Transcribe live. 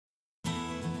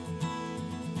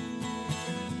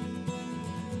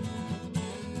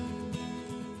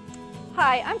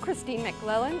Hi, I'm Christine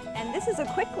MacLellan, and this is a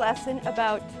quick lesson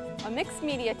about a mixed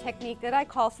media technique that I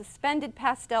call suspended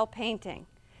pastel painting.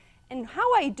 And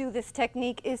how I do this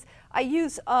technique is I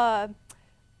use a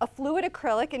fluid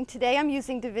acrylic, and today I'm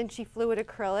using Da Vinci fluid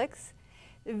acrylics.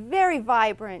 Very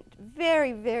vibrant,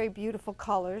 very beautiful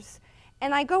colors.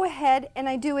 And I go ahead and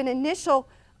I do an initial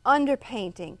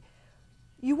underpainting.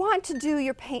 You want to do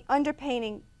your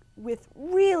underpainting with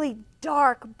really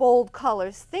dark, bold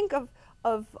colors. Think of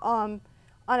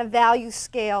on a value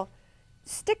scale,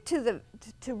 stick to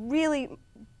really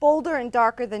bolder and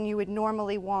darker than you would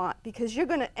normally want, because you're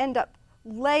going to end up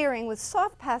layering with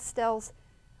soft pastels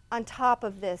on top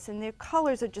of this, and their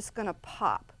colors are just going to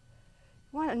pop.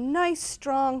 You want a nice,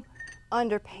 strong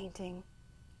underpainting,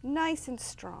 nice and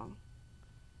strong.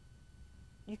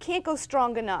 You can't go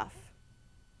strong enough.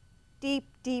 Deep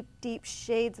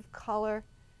shades of color,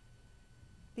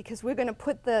 because we're going to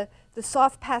put the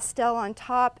soft pastel on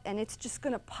top, and it's just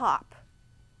going to pop.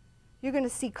 You're going to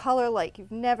see color like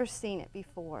you've never seen it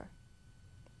before.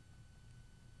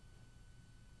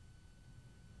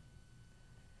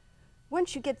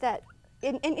 Once you get that,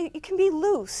 and it can be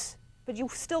loose, but you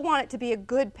still want it to be a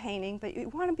good painting, but you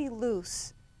want to be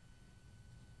loose.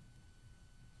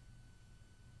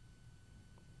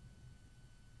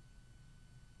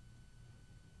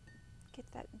 Get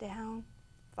that down.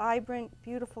 Vibrant,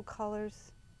 beautiful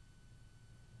colors.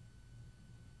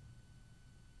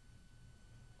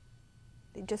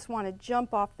 They just want to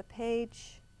jump off the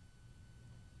page.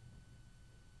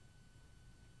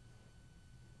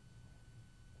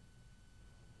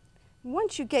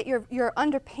 Once you get your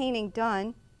underpainting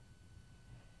done,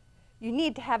 you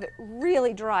need to have it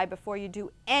really dry before you do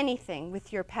anything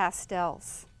with your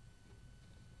pastels.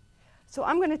 So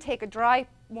I'm going to take a dry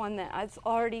one that I've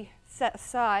already set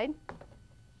aside,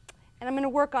 and I'm going to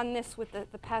work on this with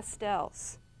the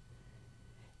pastels.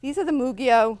 These are the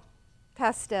Muggio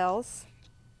pastels.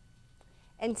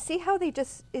 And see how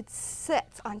it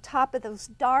sits on top of those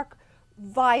dark,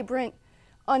 vibrant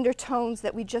undertones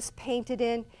that we just painted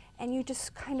in, and you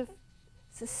just kind of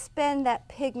suspend that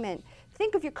pigment.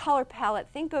 Think of your color palette.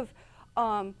 Think of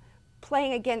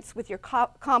playing against with your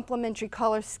complementary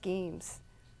color schemes.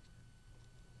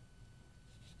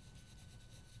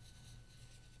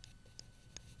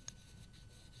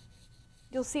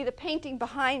 You'll see the painting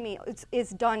behind me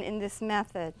is done in this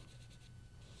method.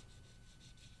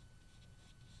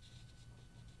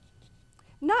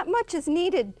 Not much is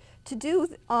needed to do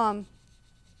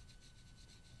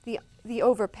the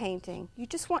overpainting.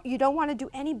 You don't want to do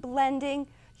any blending.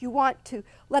 You want to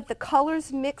let the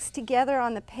colors mix together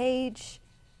on the page.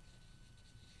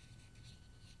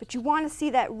 But you want to see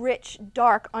that rich,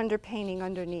 dark underpainting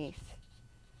underneath.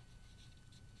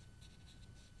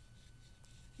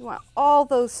 You want all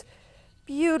those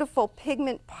beautiful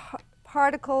pigment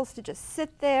particles to just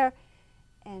sit there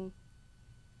and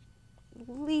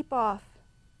leap off.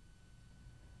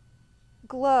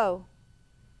 Glow.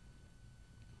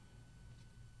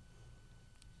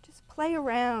 Just play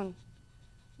around.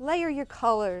 Layer your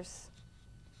colors.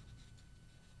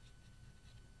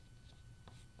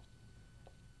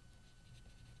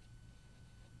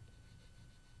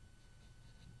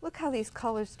 Look how these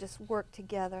colors just work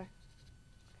together.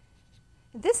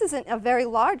 This isn't a very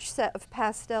large set of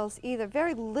pastels either.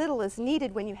 Very little is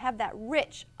needed when you have that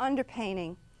rich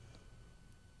underpainting.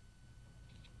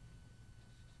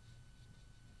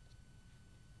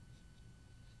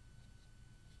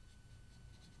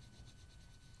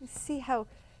 You see how it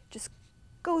just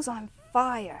goes on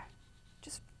fire,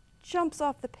 just jumps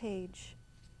off the page.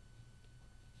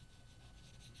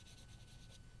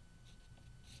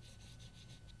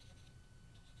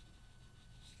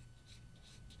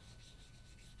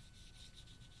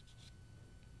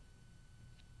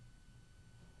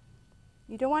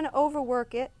 You don't want to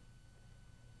overwork it,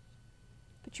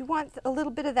 but you want a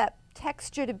little bit of that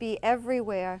texture to be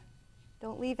everywhere.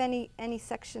 Don't leave any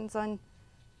sections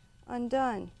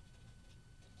undone.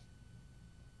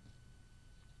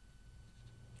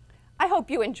 I hope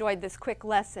you enjoyed this quick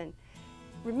lesson.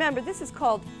 Remember, this is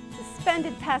called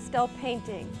suspended pastel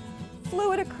painting.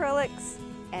 Fluid acrylics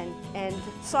and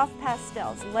soft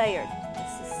pastels layered,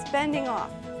 suspending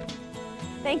off.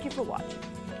 Thank you for watching.